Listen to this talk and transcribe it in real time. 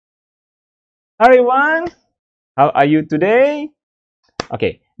Hi everyone, how are you today?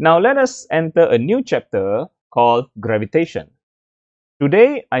 Okay, now let us enter a new chapter called Gravitation.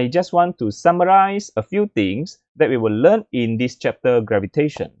 Today, I just want to summarize a few things that we will learn in this chapter,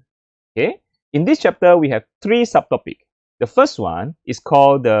 Gravitation. Okay, in this chapter, we have three subtopics. The first one is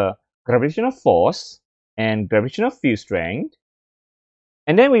called the gravitational force and gravitational field strength.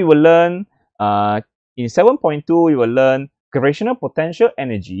 And then we will learn, in 7.2, we will learn gravitational potential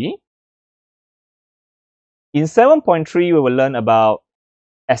energy. In 7.3, we will learn about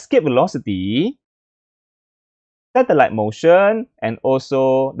escape velocity, satellite motion, and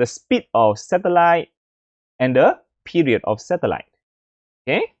also the speed of satellite and the period of satellite.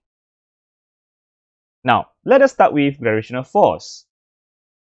 Okay? Now, let us start with gravitational force.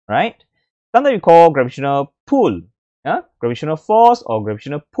 Right? Sometimes we call gravitational pull. Gravitational force or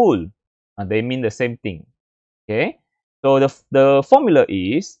gravitational pull. They mean the same thing. Okay? So the formula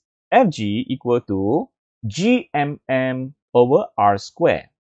is Fg equal to gmm over r squared.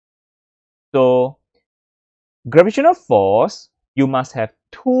 So gravitational force, you must have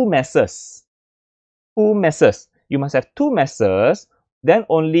two masses. You must have two masses, then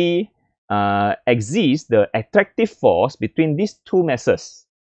only exists the attractive force between these two masses.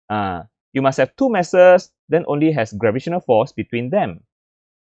 You must have two masses, then only has gravitational force between them.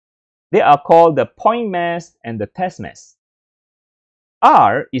 They are called the point mass and the test mass.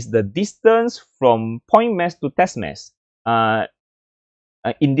 R is the distance from point mass to test mass.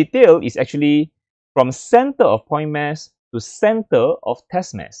 In detail, is actually from center of point mass to center of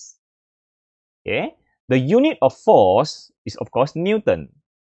test mass. Okay, the unit of force is of course Newton,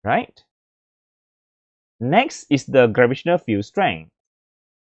 right? Next is the gravitational field strength.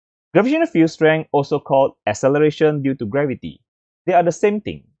 Gravitational field strength, also called acceleration due to gravity. They are the same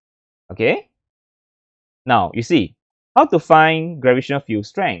thing. Okay. Now you see how to find gravitational field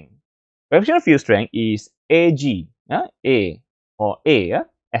strength. Gravitational field strength is Ag,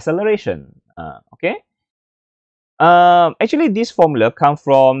 acceleration. Okay. Actually, this formula comes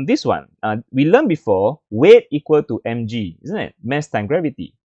from this one. We learned before, weight equal to mg, isn't it? Mass times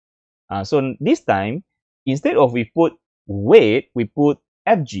gravity. So this time, instead of we put weight, we put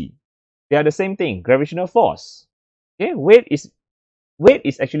Fg. They are the same thing, gravitational force. Okay, weight is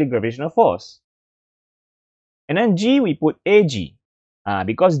actually gravitational force. And then G, we put Ag.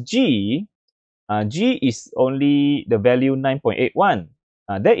 Because G is only the value 9.81.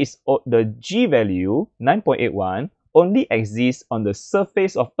 That is the G value 9.81 only exists on the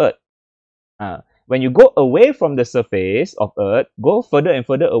surface of Earth. When you go away from the surface of Earth, go further and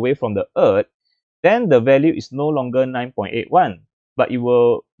further away from the Earth, then the value is no longer 9.81, but it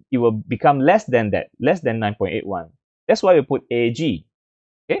will become less than that, less than 9.81. That's why we put Ag.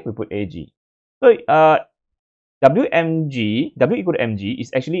 Okay, we put Ag. So W equal to mg is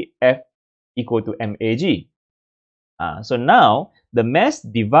actually F equal to mag. So now the mass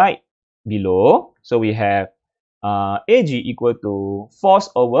divide below. So we have Ag equal to force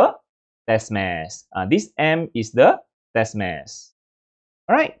over test mass. This m is the test mass.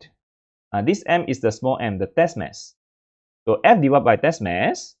 All right. This m is the small m, the test mass. So F divided by test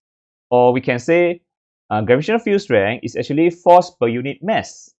mass, or we can say gravitational field strength is actually force per unit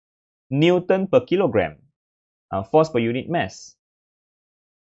mass, Newton per kilogram, force per unit mass.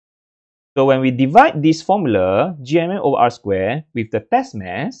 So when we divide this formula, gmm over r squared, with the test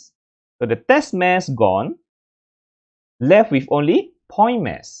mass, so the test mass gone, left with only point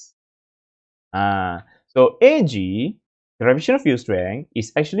mass. So Ag, gravitational field strength,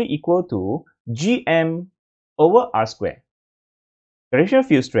 is actually equal to gm over r squared. Gravitational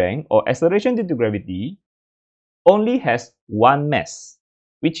field strength, or acceleration due to gravity, only has one mass,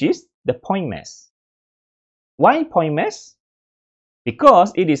 which is the point mass. Why point mass?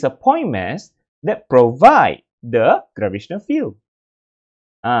 Because it is a point mass that provides the gravitational field.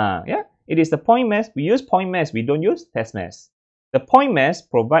 It is the point mass. We use point mass. We don't use test mass. The point mass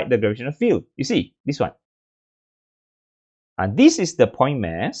provides the gravitational field. You see, this one. This is the point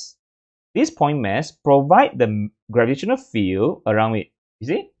mass. This point mass provides the gravitational field around it. You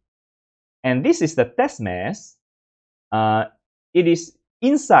see? And this is the test mass. It is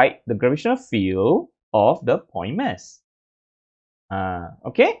inside the gravitational field of the point mass.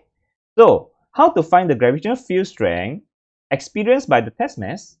 Okay? So, how to find the gravitational field strength experienced by the test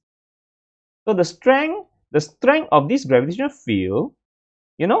mass? So, the strength of this gravitational field,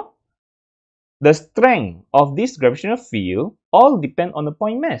 the strength of this gravitational field all depend on the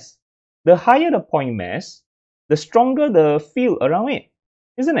point mass. The higher the point mass, the stronger the field around it,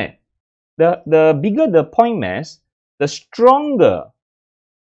 isn't it? The bigger the point mass, the stronger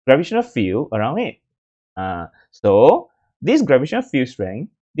gravitational field around it. So this gravitational field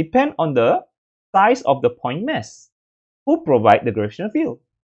strength depend on the size of the point mass who provide the gravitational field.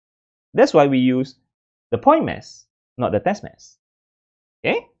 That's why we use the point mass, not the test mass.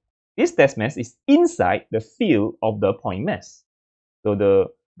 Okay? This test mass is inside the field of the point mass. So the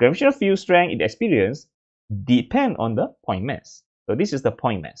gravitational field strength it experiences depend on the point mass. So this is the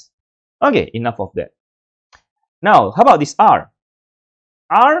point mass. Okay, enough of that. Now, how about this R?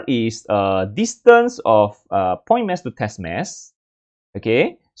 R is distance of point mass to test mass.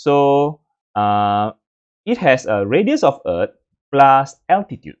 Okay, so it has a radius of Earth plus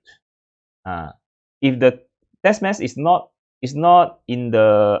altitude. If the test mass is not in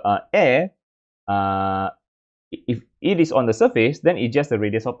the air, if it is on the surface, then it's just the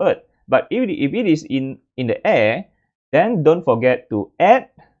radius of Earth. But if it is in the air, then don't forget to add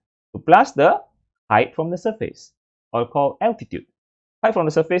to plus the height from the surface, or called altitude. Height from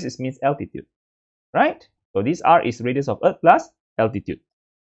the surface means altitude, right? So this R is radius of Earth plus altitude.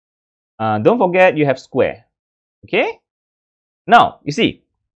 Don't forget you have square. Okay. Now you see,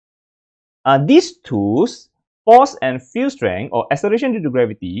 these tools, force and field strength or acceleration due to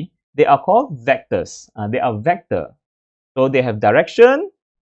gravity, they are called vectors. They are vector. So they have direction,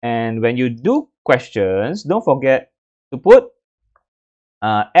 and when you do questions, don't forget to put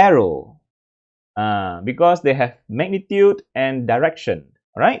arrow because they have magnitude and direction.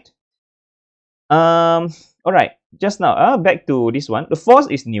 All right. All right. Just now, back to this one. The force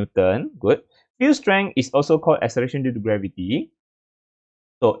is Newton. Good. Field strength is also called acceleration due to gravity.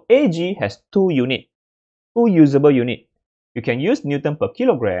 So AG has two usable units. You can use Newton per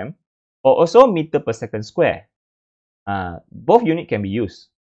kilogram or also meter per second square. Both units can be used.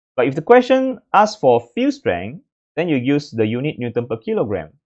 But if the question asks for field strength, then you use the unit Newton per kilogram.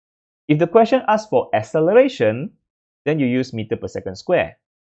 If the question asks for acceleration, then you use meter per second square.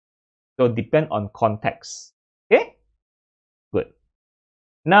 So depend on context. Okay? Good.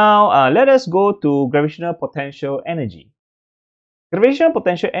 Now, let us go to gravitational potential energy. Gravitational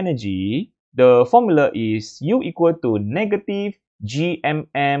potential energy, the formula is U equal to negative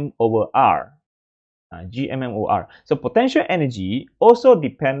GMM over R. GMM over R. So potential energy also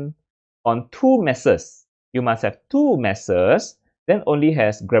depends on two masses. You must have two masses, then only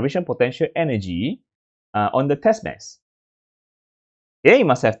has gravitational potential energy on the test mass. Okay, you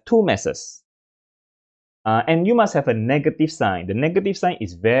must have two masses. And you must have a negative sign. The negative sign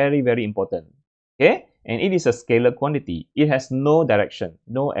is very, very important. Okay, and it is a scalar quantity. It has no direction,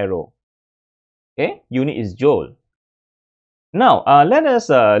 no arrow. Okay, unit is joule. Now, let us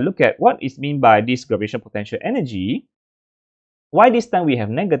look at what is meant by this gravitational potential energy. Why this time we have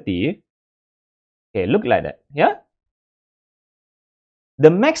negative? Okay, look like that. Yeah. The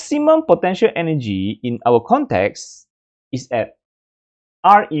maximum potential energy in our context is at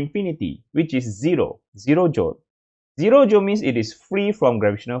R infinity, which is 0 joule. 0 joule means it is free from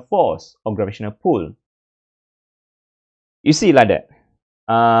gravitational force or gravitational pull. You see like that.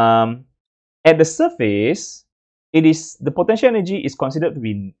 At the surface, the potential energy is considered to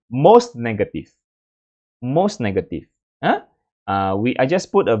be most negative. Most negative. I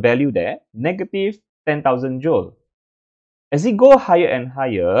just put a value there, negative 10,000 joule. As it go higher and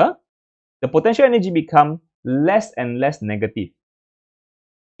higher, the potential energy become less and less negative.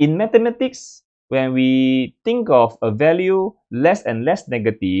 In mathematics, when we think of a value less and less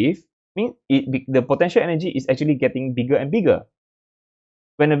negative, means the potential energy is actually getting bigger and bigger.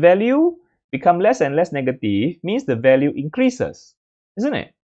 When a value become less and less negative, means the value increases, isn't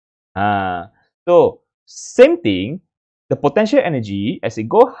it? So same thing, the potential energy as it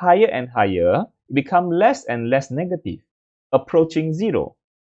go higher and higher, become less and less negative, approaching 0.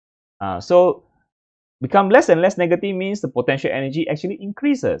 So become less and less negative means the potential energy actually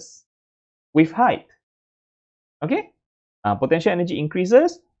increases with height. Okay? Potential energy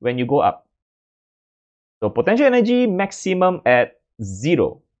increases when you go up. So potential energy maximum at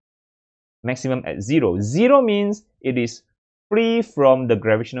 0. Maximum at 0. 0 means it is free from the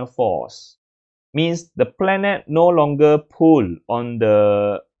gravitational force. Means the planet no longer pull on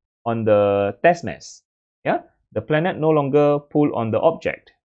the test mass. Yeah? The planet no longer pull on the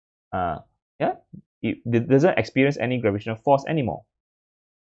object. Yeah? It doesn't experience any gravitational force anymore.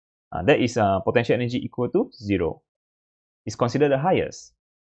 That is potential energy equal to 0. It's considered the highest.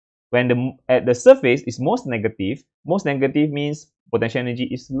 When at the surface is most negative means potential energy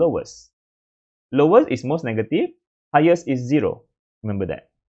is lowest. Lowest is most negative, highest is 0. Remember that.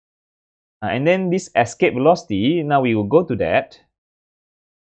 And then this escape velocity, now we will go to that.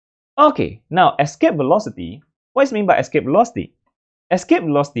 Okay, now escape velocity. What is meant by escape velocity? Escape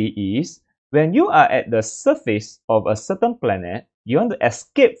velocity is when you are at the surface of a certain planet, you want to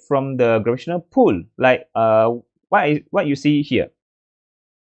escape from the gravitational pull, like what you see here.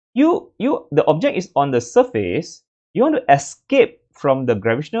 the object is on the surface. You want to escape from the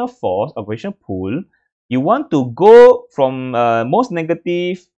gravitational force or gravitational pull. You want to go from most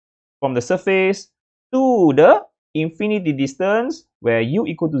negative from the surface to the infinity distance where u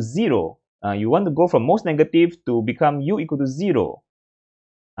equal to 0. You want to go from most negative to become u equal to 0.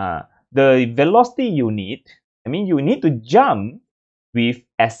 The velocity you need, you need to jump with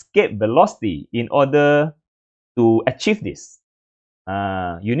escape velocity in order to achieve this.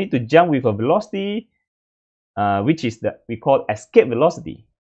 You need to jump with a velocity which is we call escape velocity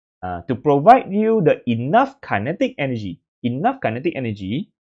to provide you the enough kinetic energy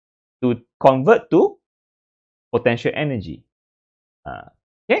to convert to potential energy.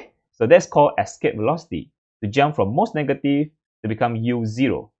 Okay, so that's called escape velocity, to jump from most negative to become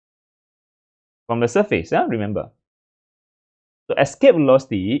u0 from the surface. Remember, so escape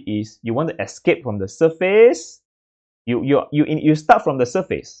velocity is you want to escape from the surface. You start from the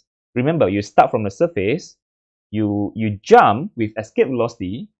surface. Remember, you start from the surface. You jump with escape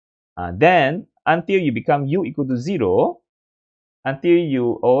velocity, then until you become u equal to 0, until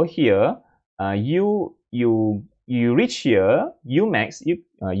you over here, you reach here u max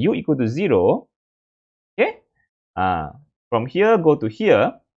u equal to 0. Okay, from here go to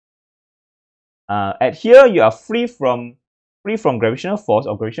here. At here you are free from gravitational force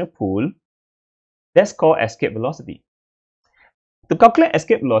or gravitational pull. That's called escape velocity. To calculate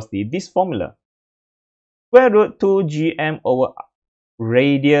escape velocity, this formula, square root 2 gm over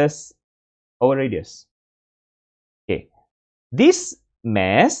radius over radius. Okay, this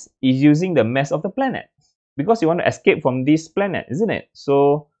mass is using the mass of the planet because you want to escape from this planet, isn't it?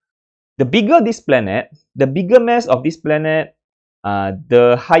 So the bigger this planet, the bigger mass of this planet,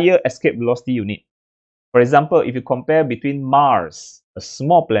 the higher escape velocity you need. For example, if you compare between Mars, a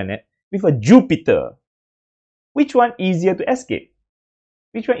small planet, with a Jupiter, which one easier to escape?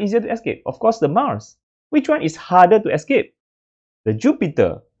 Which one easier to escape? Of course, the Mars. Which one is harder to escape? The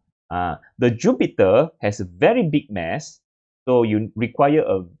Jupiter. The Jupiter has a very big mass, so you require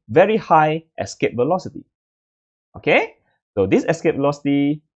a very high escape velocity. Okay? So this escape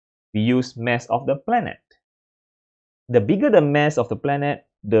velocity, we use mass of the planet. The bigger the mass of the planet,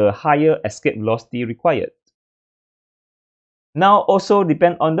 the higher escape velocity required. Now also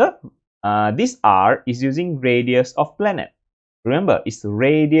depend on the, this R is using radius of planet. Remember, it's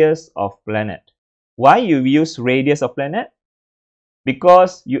radius of planet. Why you use radius of planet?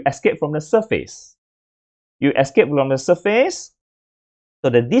 Because you escape from the surface. You escape from the surface, so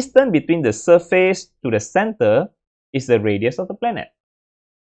the distance between the surface to the center is the radius of the planet.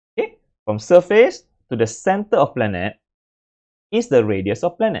 Okay? From surface to the center of planet is the radius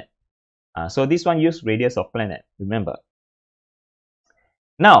of planet. So this one use radius of planet, remember.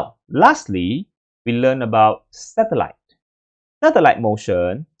 Now, lastly, we learn about satellite. Satellite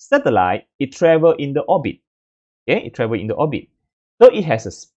motion, it travel in the orbit. Okay, it travel in the orbit. So it has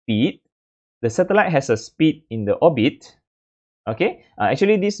a speed. The satellite has a speed in the orbit. Okay,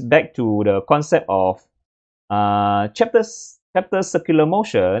 actually this back to the concept of chapter circular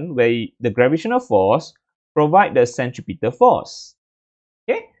motion, where the gravitational force provide the centripetal force.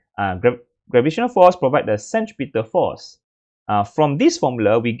 Okay, gravitational force provide the centripetal force. From this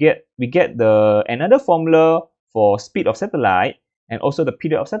formula, we get another formula for speed of satellite and also the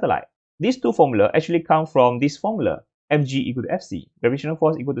period of satellite. These two formula actually come from this formula, Fg equal to Fc, gravitational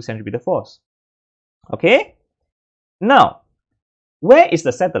force equal to centripetal force. Okay? Now, where is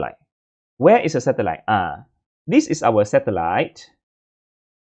the satellite? Where is the satellite? This is our satellite.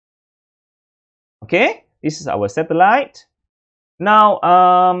 Okay? This is our satellite. Now,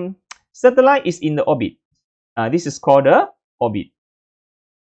 satellite is in the orbit. This is called the orbit.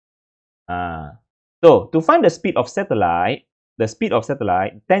 So, to find the speed of satellite,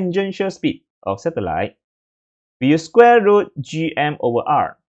 tangential speed of satellite, we use square root gm over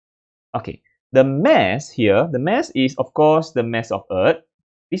r. Okay, the mass here, the mass is of course the mass of Earth.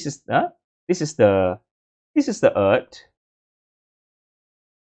 This is the Earth.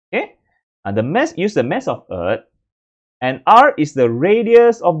 Okay, and the mass, use the mass of Earth, and r is the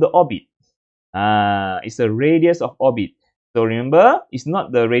radius of the orbit. It's the radius of orbit. So remember, it's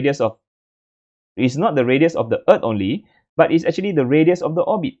not the radius of the Earth only, but it's actually the radius of the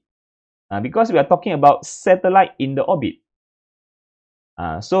orbit. Because we are talking about satellite in the orbit.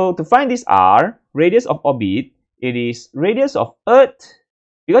 So to find this r, radius of orbit, it is radius of Earth,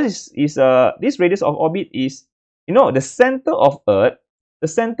 because this radius of orbit is, the center of Earth. The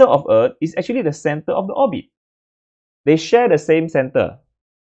center of Earth is actually the center of the orbit. They share the same center.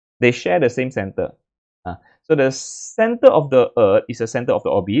 So the center of the Earth is the center of the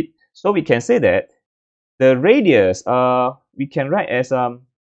orbit. So we can say that the radius, we can write as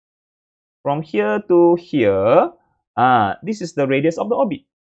From here to here, this is the radius of the orbit.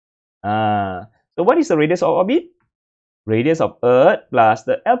 So what is the radius of orbit? Radius of Earth plus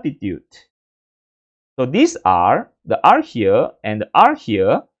the altitude. So these are, the R here and the R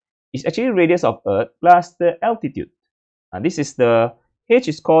here is actually radius of Earth plus the altitude. This is the, H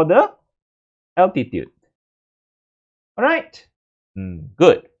is called the altitude. Alright,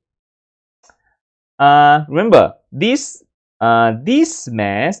 good. Remember, this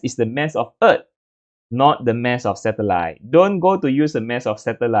mass is the mass of Earth, not the mass of satellite. Don't go to use the mass of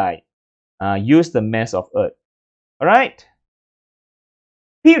satellite. Use the mass of Earth. Alright.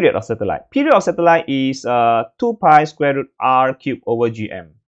 Period of satellite. Period of satellite is 2 pi square root r cubed over gm.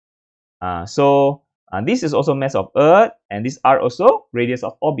 So this is also mass of Earth, and this r also radius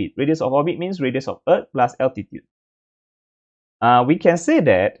of orbit. Radius of orbit means radius of Earth plus altitude. We can say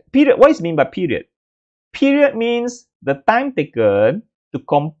that period. What is mean by period? Period means the time taken to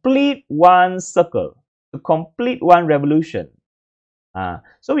complete one circle, to complete one revolution.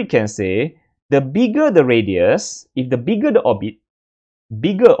 So we can say the bigger the radius, if the bigger the orbit,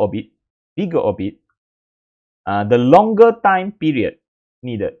 the longer time period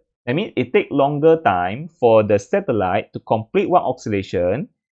needed. I mean, it takes longer time for the satellite to complete one oscillation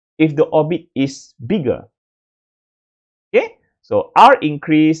if the orbit is bigger. Okay, so R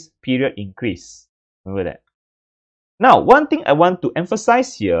increase, period increase. Remember that. Now, one thing I want to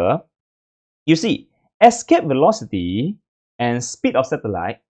emphasize here, you see, escape velocity and speed of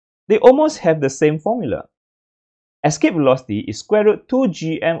satellite, they almost have the same formula. Escape velocity is square root 2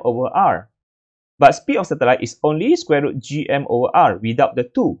 gm over r, but speed of satellite is only square root gm over r without the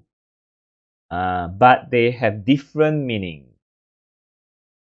 2. But they have different meaning.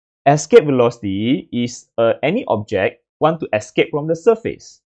 Escape velocity is any object want to escape from the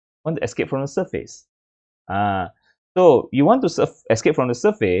surface. So you want to escape from the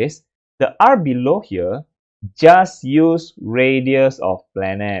surface, the r below here, just use radius of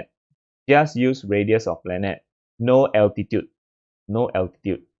planet. Just use radius of planet. No altitude. No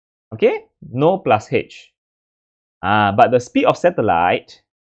altitude. Okay? No plus h. But the speed of satellite,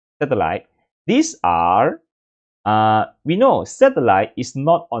 these are, we know satellite is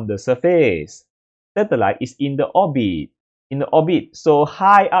not on the surface. Satellite is in the orbit. So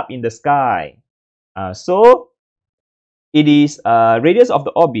high up in the sky. So it is radius of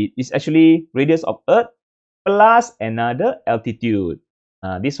the orbit is actually radius of Earth plus another altitude.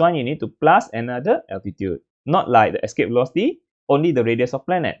 This one you need to plus another altitude. Not like the escape velocity, only the radius of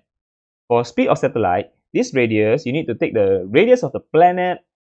planet. For speed of satellite, this radius, you need to take the radius of the planet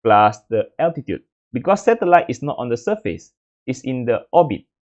plus the altitude. Because satellite is not on the surface, it's in the orbit,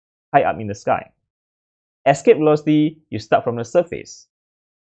 high up in the sky. Escape velocity, you start from the surface.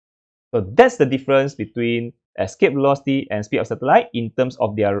 So that's the difference between escape velocity and speed of satellite in terms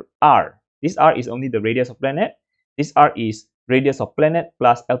of their r. This r is only the radius of planet. This r is radius of planet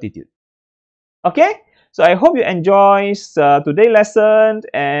plus altitude. Okay, so I hope you enjoy today's lesson,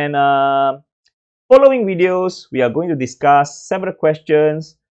 and following videos we are going to discuss several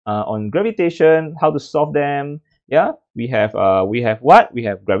questions on gravitation, how to solve them. Yeah, we have what? We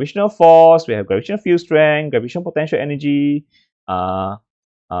have gravitational force, we have gravitational field strength, gravitational potential energy,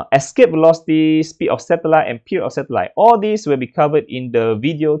 escape velocity, speed of satellite, and period of satellite. All these will be covered in the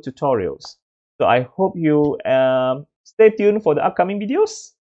video tutorials. So I hope you stay tuned for the upcoming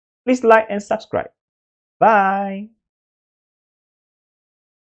videos. Please like and subscribe. Bye.